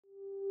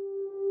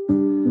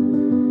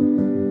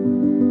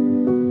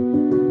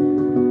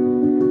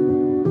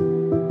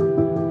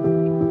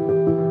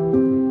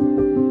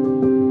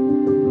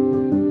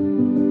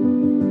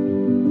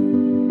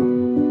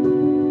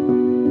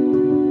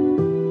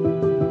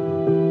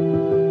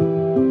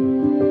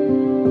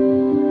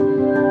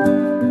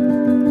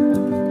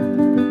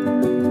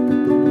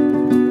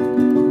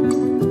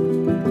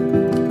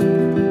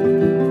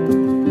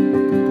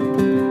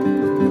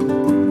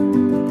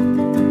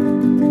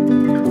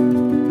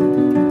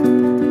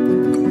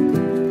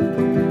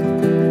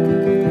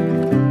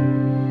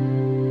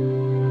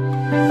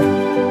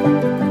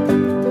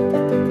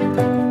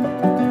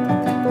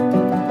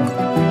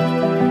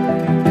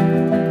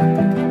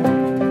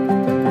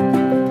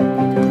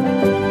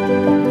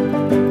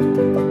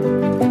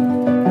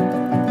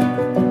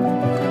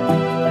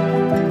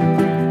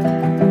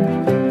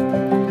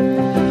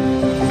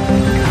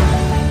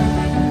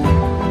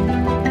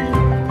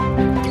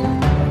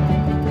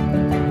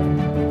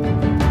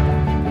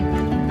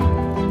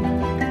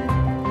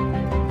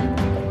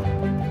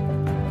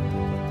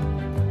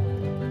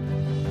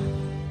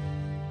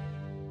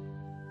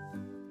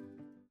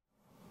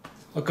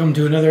Welcome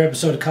to another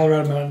episode of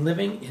Colorado Mountain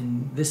Living.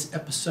 In this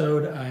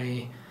episode,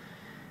 I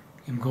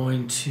am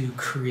going to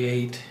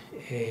create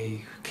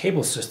a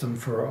cable system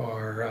for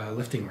our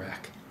lifting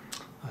rack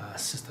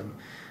system.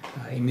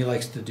 Amy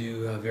likes to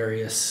do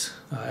various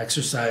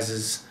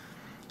exercises,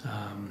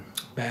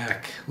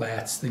 back,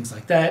 lats, things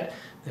like that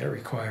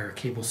require a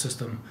cable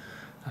system.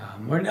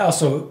 And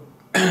also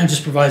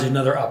just provides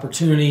another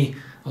opportunity,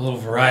 a little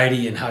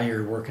variety in how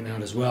you're working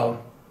out as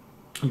well.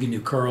 You can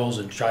do curls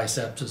and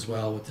triceps as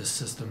well with this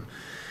system.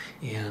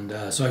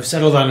 And so I've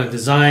settled on a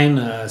design,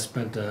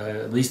 spent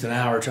at least an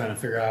hour trying to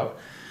figure out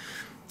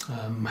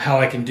how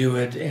I can do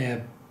it,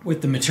 and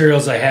with the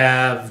materials I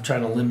have,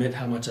 trying to limit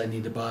how much I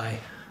need to buy.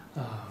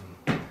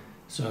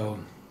 So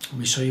let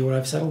me show you what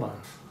I've settled on.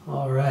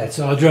 All right,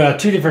 so I'll draw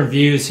two different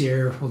views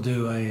here. We'll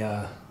do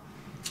a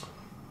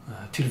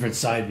two different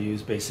side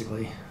views,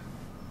 basically.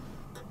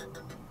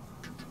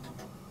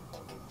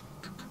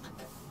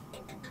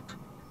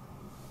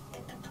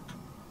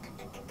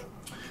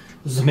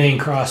 This is the main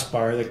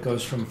crossbar that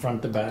goes from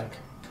front to back.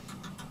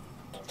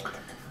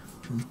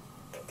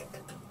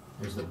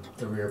 There's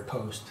the rear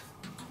post.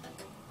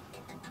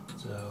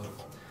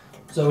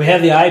 So we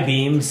have the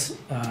I-beams.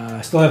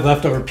 I still have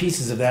leftover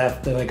pieces of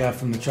that I got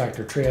from the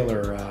tractor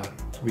trailer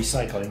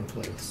recycling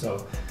place.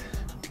 So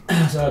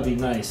that'd be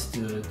nice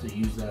to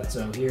use that.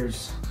 So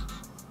this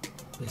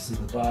is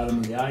the bottom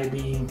of the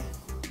I-beam.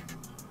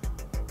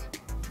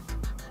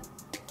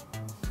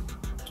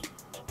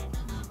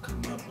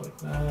 Come up like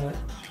that.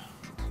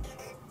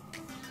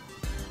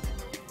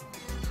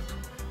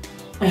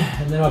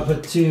 And then I'll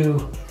put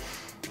two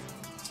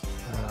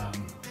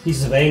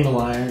pieces of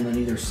angle iron on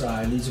either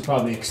side. These will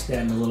probably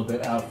extend a little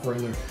bit out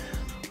further.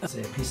 Let's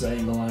say a piece of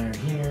angle iron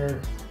here.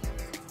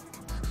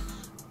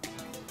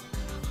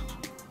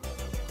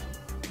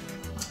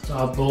 So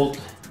I'll bolt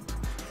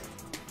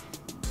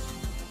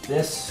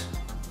the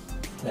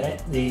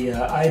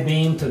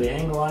I-beam to the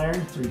angle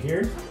iron through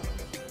here.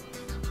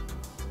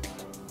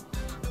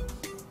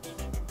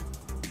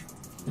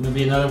 And there'll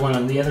be another one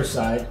on the other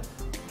side.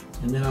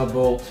 And then I'll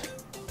bolt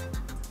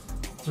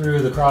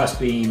through the cross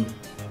beam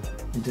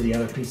into the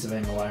other piece of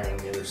angle iron on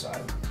the other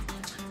side.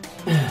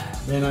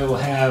 Then I will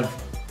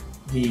have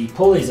the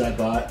pulleys I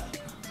bought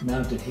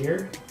mounted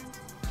here.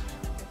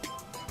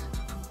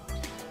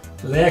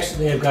 So they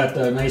have got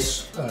the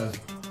nice,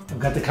 I've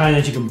got the kind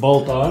that you can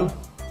bolt on.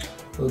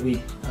 There'll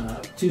be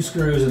two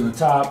screws in the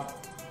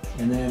top,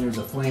 and then there's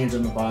a flange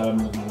on the bottom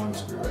with one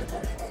screw right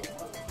there.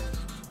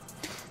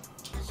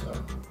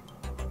 So,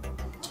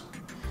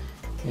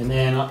 and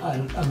then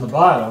on the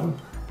bottom,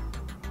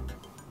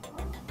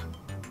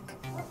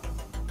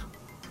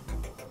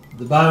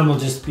 the bottom will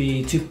just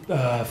be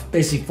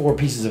basically four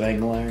pieces of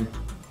angle iron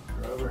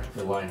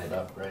to line it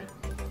up, right?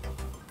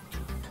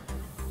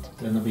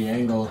 Then there'll be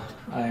angle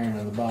iron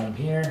on the bottom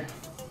here.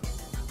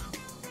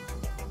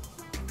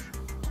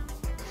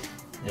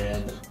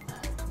 And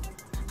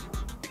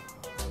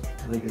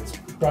I think it's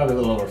probably a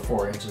little over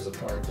 4 inches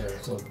apart there.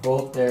 So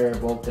bolt there,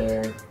 bolt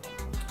there.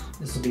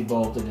 This will be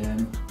bolted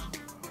in.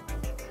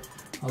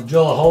 I'll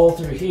drill a hole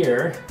through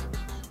here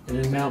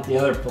and then mount the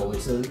other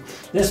pulley. So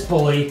this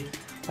pulley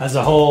has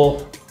a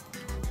hole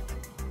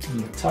in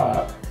the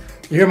top.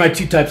 Here are my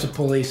two types of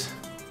pulleys.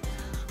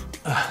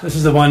 This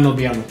is the one that'll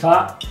be on the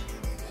top.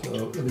 So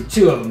there'll be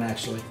two of them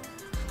actually.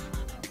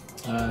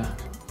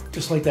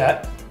 Just like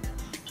that.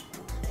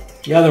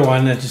 The other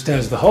one that just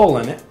has the hole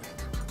in it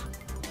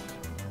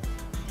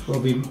will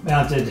be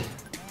mounted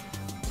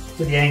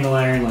to the angle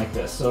iron like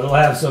this. So it'll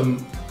have some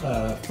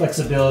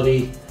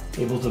flexibility,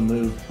 able to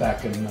move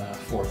back and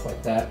forth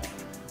like that.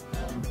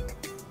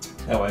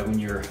 That way when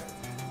you're,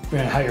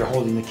 how you're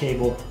holding the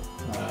cable,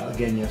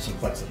 again you have some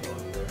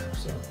flexibility there.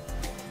 So,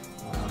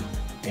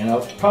 and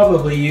I'll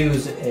probably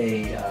use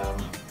a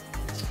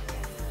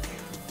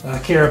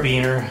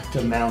carabiner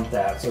to mount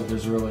that, so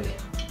there's really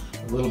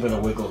a little bit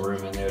of wiggle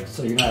room in there.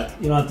 So you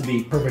don't have to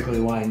be perfectly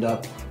lined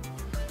up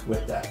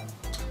with that.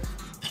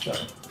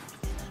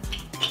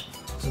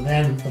 So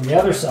then from the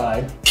other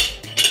side,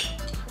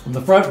 from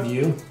the front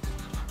view,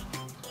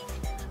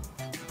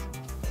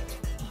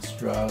 let's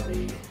draw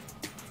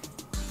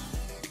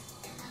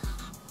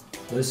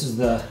this is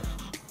the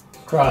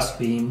cross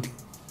beam.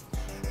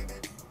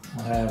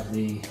 I'll have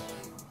the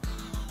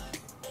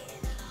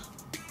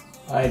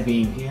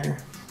I-beam here.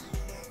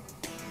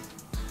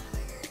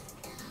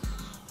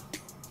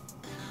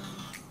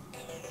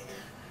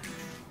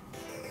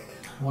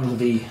 One of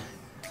the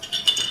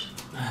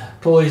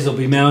pulleys will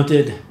be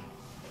mounted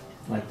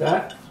like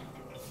that.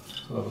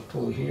 So I have a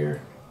pulley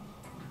here.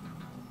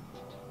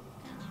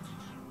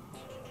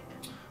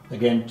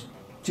 Again,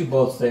 2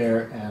 bolts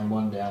there and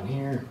 1 down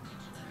here.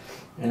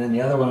 And then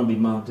the other one will be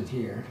mounted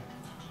here.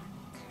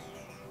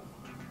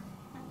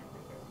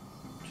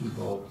 2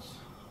 bolts,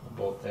 a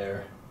bolt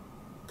there.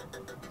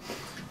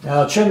 Now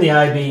I'll trim the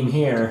I-beam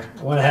here.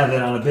 I want to have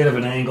it on a bit of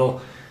an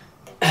angle.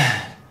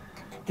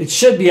 It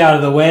should be out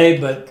of the way,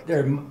 but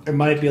there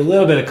might be a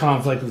little bit of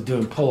conflict with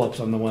doing pull-ups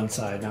on the one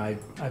side. Now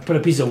I put a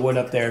piece of wood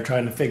up there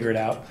trying to figure it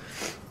out,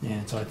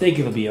 and so I think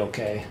it'll be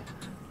okay.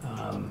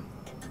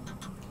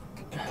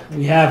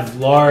 We have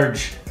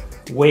large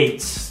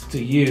weights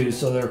to use,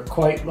 so they're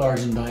quite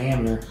large in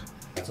diameter.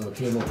 So the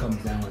cable comes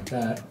down like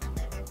that,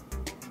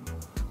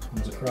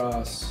 comes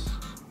across,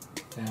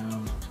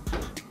 down,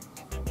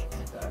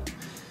 like that.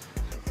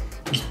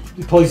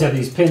 The pulleys have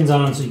these pins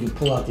on them so you can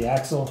pull out the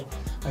axle.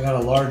 I got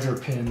a larger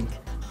pin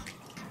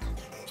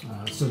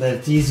so that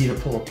it's easy to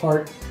pull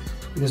apart,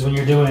 because when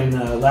you're doing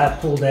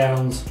lat pull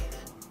downs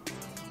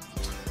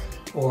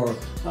or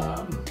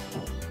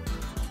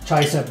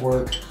tricep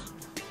work,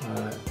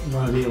 you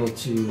want to be able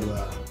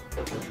to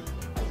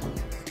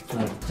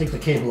take the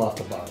cable off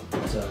the bottom.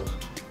 So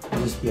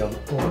you'll just be able to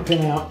pull the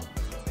pin out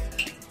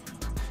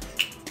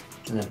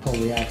and then pull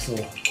the axle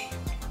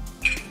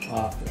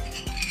off,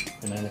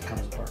 and then it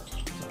comes apart.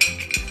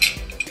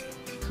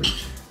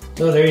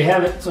 So there you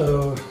have it.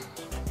 So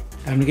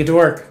time to get to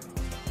work.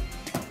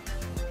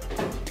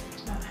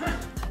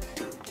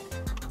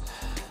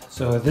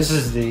 So this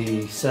is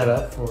the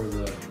setup for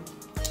the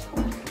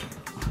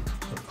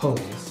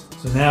pulleys.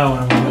 So now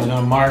what I'm going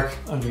to mark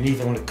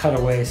underneath, I want to cut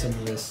away some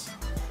of this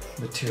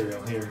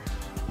material here.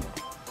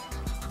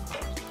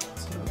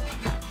 So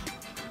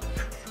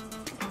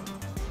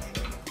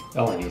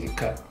all I need to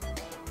cut.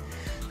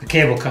 The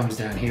cable comes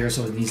down here,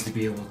 so it needs to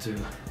be able to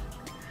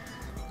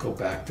go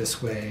back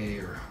this way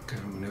or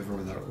kind of maneuver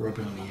without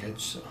rubbing on the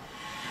edge. So.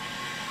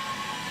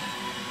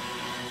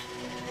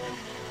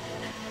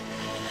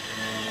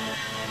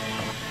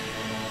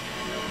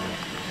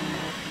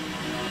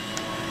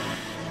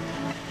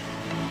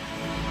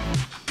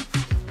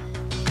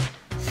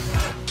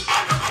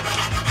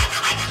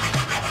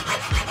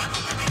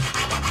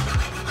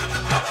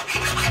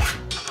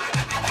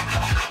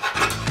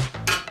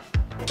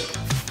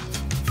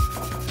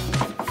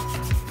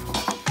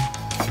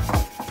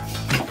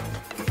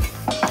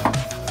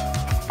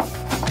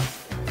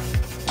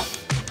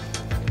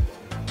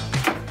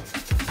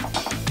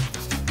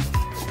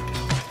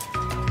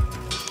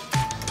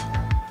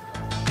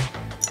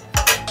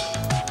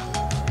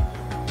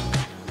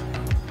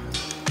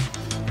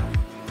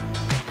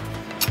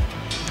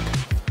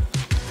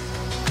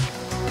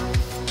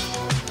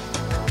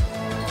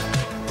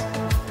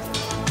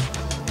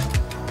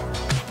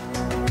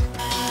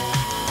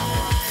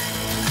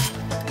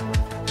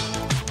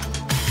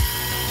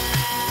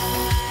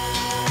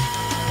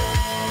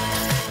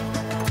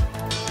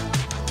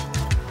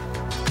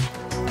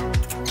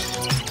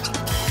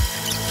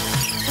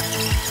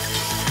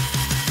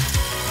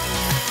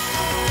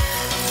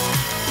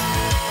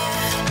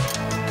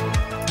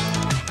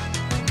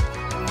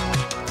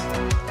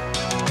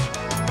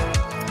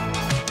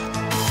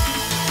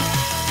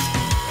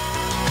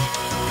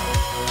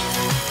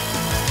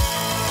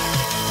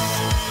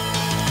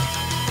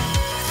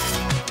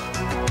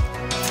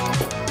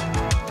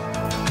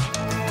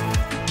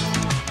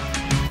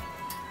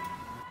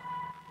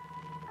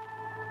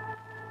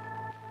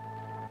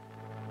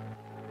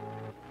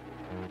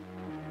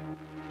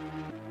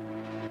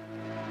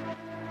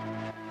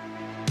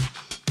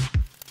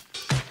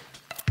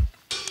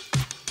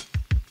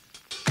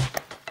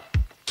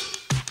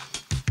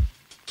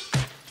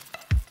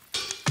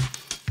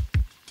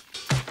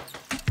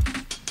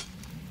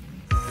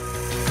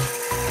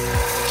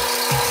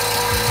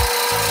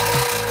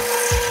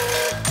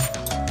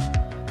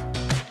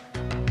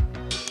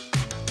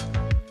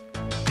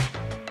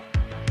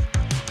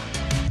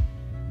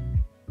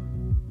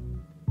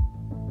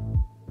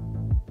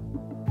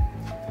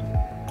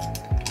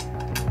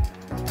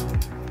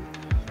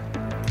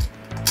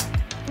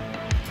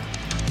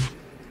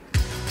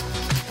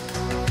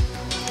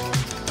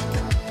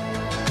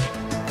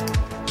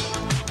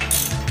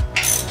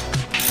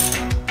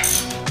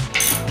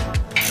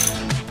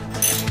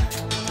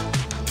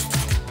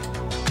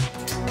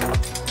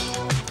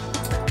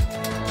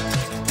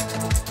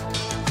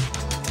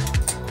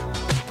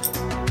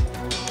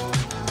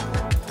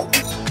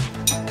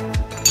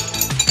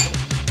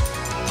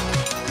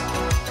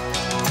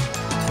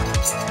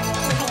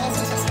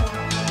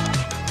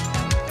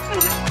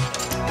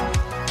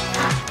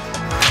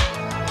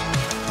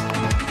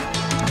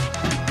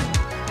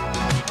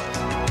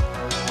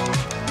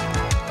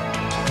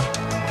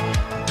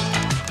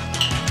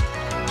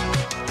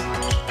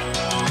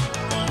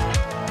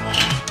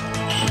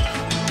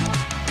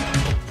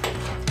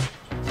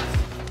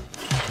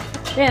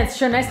 Man, it's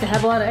sure nice to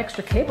have a lot of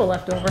extra cable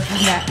left over from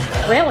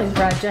that railing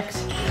project.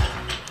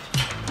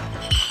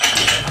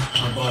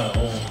 I bought a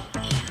whole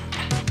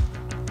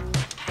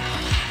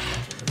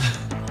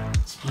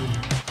spoon.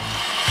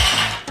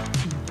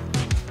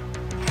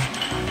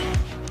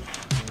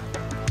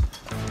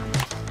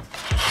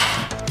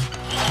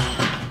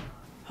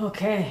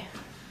 Okay,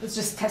 let's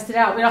just test it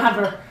out. We don't have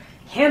our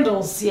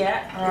handles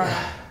yet, our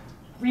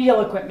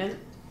real equipment.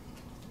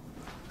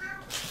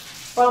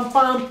 Bum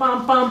bum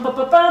bum bum bum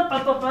bum bum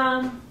bum bum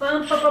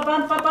bum bum bum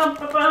bum bum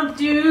bum bum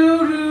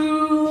doo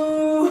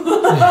doo.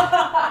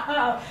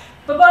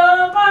 Bum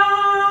bum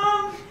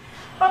bum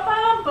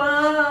bum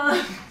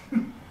bum.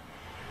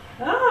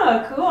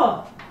 Oh,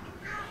 cool.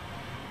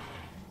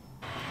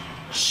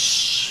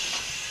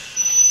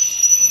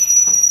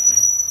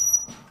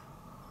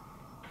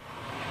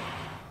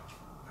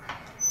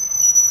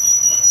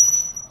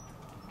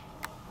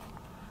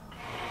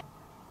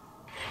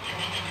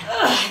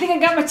 I think I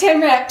got my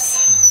 10 reps.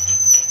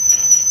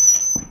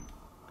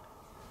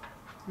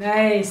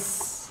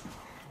 Nice.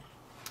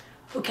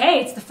 Okay,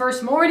 it's the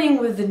first morning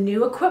with the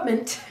new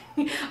equipment,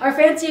 our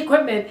fancy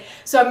equipment.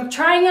 So I'm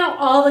trying out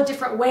all the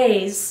different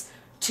ways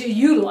to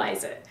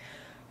utilize it.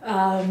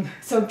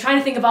 So I'm trying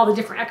to think of all the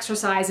different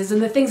exercises and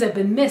the things I've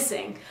been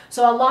missing.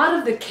 So a lot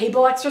of the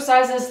cable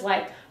exercises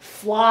like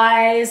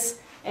flies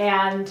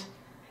and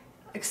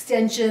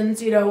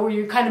extensions, you know, where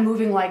you're kind of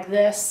moving like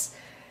this.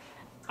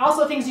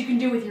 Also things you can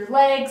do with your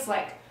legs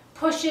like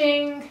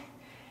pushing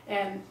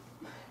and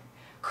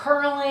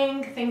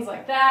curling, things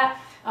like that.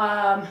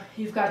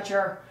 You've got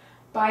your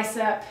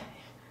bicep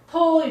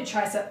pull, your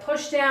tricep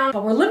push down,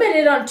 but we're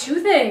limited on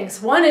two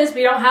things. One is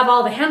we don't have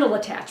all the handle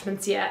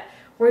attachments yet,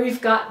 where we've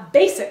got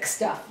basic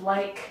stuff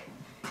like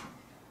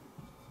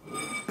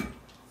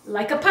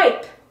a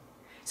pipe.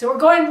 So we're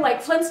going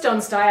like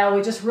Flintstone style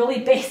with just really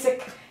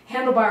basic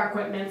handlebar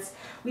equipments.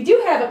 We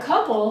do have a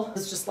couple.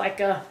 It's just like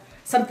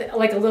something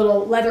like a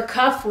little leather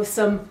cuff with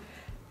some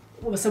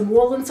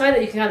wool inside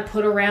that you can kind of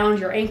put around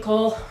your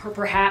ankle or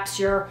perhaps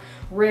your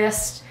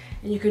wrist,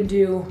 and you can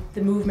do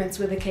the movements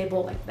with a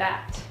cable like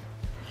that.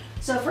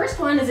 So first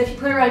one is if you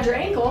put it around your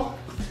ankle,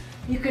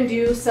 you can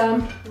do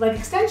some leg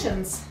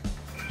extensions.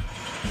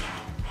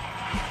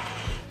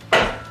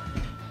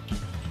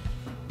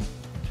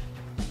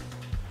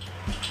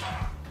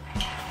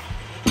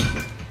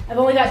 I've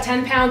only got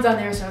 10 pounds on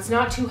there, so it's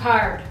not too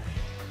hard.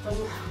 The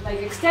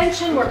leg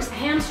extension works the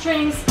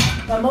hamstrings,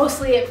 but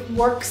mostly it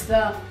works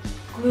the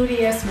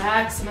gluteus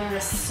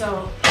maximus,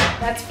 so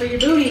that's for your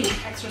booty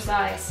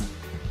exercise.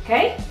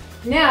 Okay,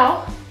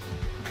 now,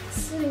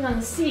 sitting on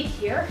the seat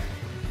here,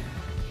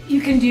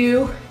 you can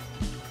do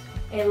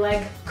a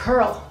leg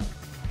curl,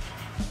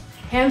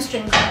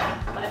 hamstring curl,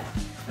 but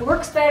it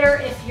works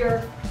better if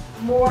you're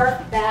more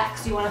back,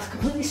 so you want a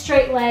completely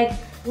straight leg,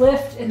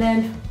 lift, and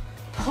then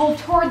pull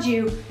towards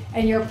you,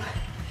 and you're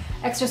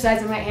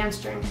exercising that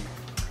hamstring.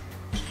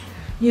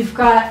 You've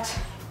got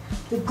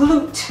the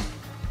glute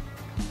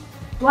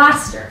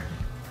blaster.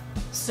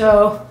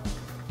 So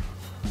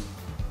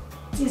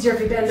it's easier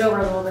if you bend over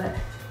a little bit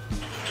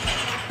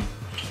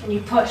and you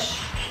push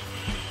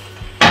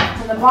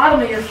on the bottom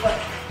of your foot.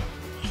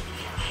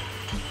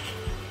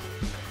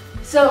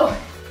 So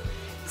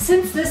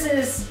since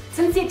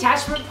the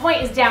attachment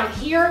point is down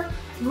here,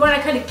 you want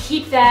to kind of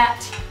keep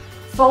that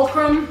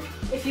fulcrum,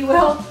 if you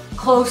will,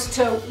 close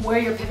to where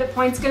your pivot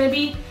point's going to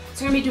be.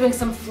 So we're going to be doing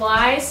some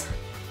flies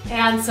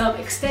and some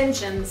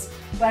extensions,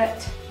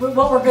 but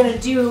what we're going to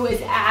do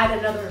is add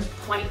another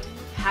point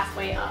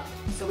halfway up,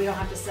 so we don't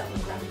have to sit on the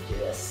ground to do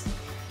this.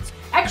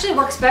 Actually, it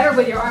works better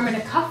with your arm in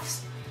a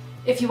cuffs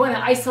if you want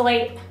to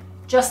isolate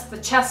just the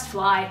chest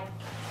fly.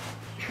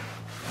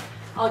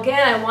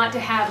 Again, I want to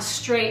have a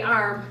straight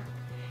arm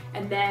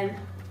and then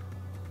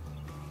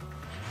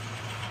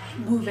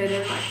move it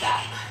in like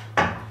that.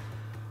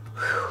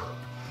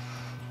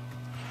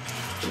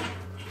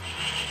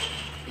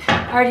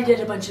 I already did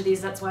a bunch of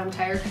these, that's why I'm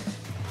tired.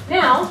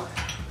 Now,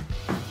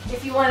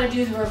 if you want to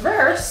do the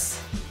reverse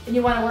and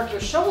you want to work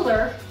your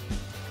shoulder,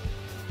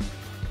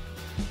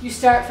 you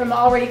start from the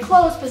already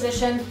closed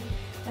position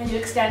and you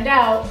extend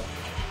out.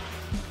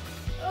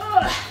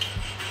 Ugh.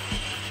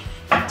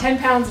 10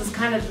 pounds is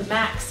kind of the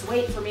max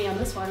weight for me on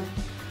this one.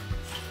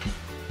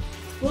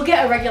 We'll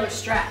get a regular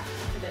strap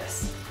for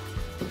this.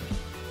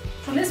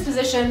 From this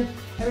position,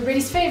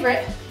 everybody's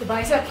favorite, the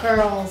bicep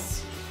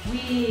curls.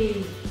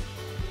 Whee!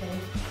 Okay.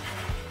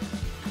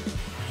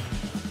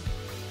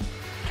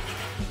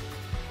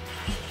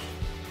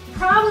 You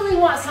probably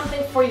want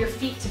something for your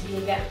feet to be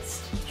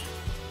against.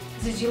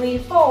 Because as you lean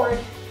forward,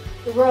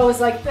 the row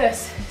is like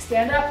this.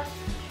 Stand up,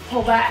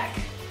 pull back.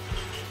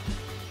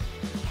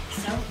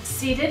 So,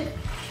 seated,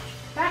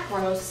 back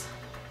rows.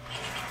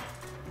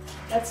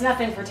 That's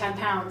nothing for 10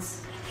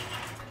 pounds.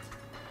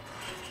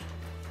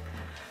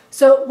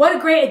 So what a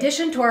great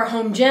addition to our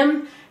home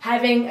gym,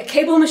 having a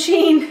cable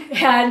machine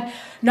and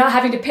not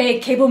having to pay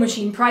cable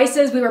machine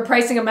prices. We were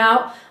pricing them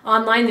out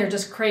online, they're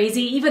just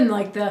crazy. Even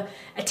like the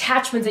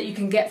attachments that you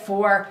can get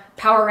for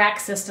power rack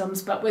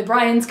systems. But with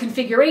Brian's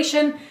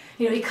configuration,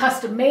 You know, he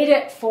custom made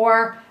it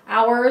for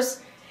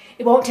ours.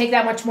 It won't take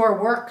that much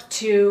more work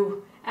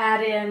to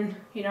add in,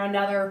 you know,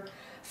 another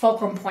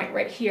fulcrum point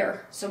right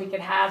here, so we can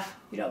have,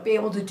 you know, be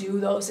able to do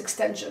those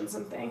extensions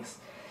and things.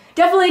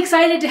 Definitely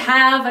excited to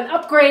have an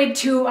upgrade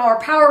to our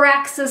power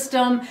rack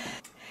system.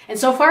 And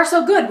so far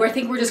so good. I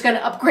think we're just going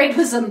to upgrade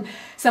with some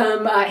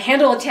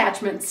handle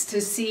attachments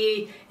to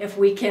see if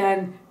we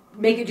can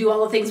make it do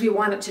all the things we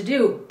want it to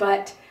do.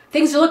 But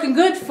things are looking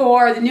good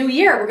for the new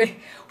year.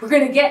 We're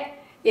going to get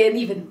in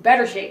even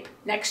better shape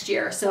next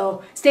year.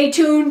 So stay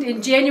tuned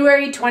in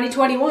January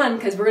 2021,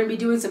 because we're going to be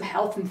doing some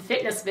health and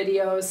fitness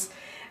videos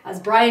as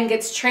Brian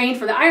gets trained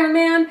for the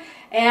Ironman.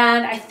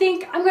 And I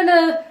think I'm going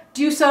to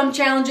do some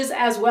challenges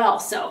as well.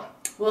 So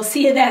we'll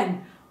see you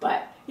then.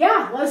 But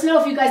yeah, let us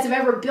know if you guys have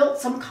ever built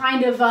some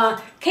kind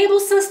of cable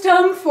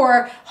system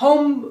for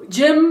home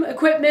gym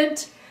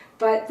equipment.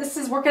 But this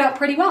is working out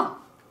pretty well.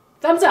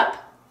 Thumbs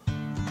up.